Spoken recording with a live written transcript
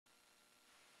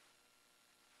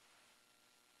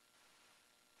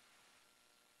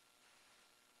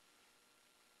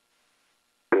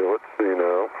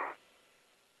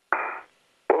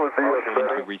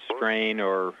restrain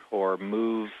or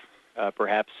move,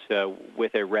 perhaps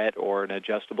with a ret or an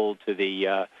adjustable to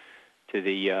the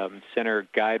center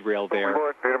guide rail there.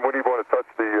 What do you want to touch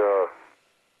the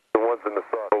ones in the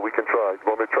side? Well, we can try. You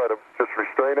want me to try to just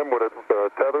restrain them with a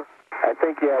tether? I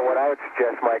think, yeah, what I would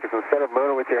suggest, Mike, is instead of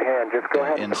moving with your hand, just go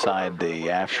ahead. Inside the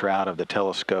aft shroud of the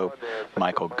telescope,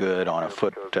 Michael Good on a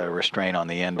foot restraint on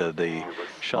the end of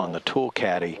on the tool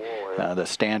caddy, the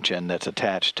stanchion that's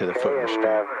attached to the foot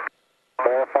restraint.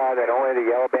 Verify that only the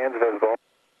yellow band's visible.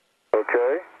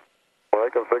 Okay.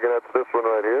 Mike, I'm thinking that's this one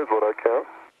right here is what I count.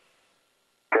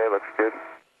 Okay, looks good.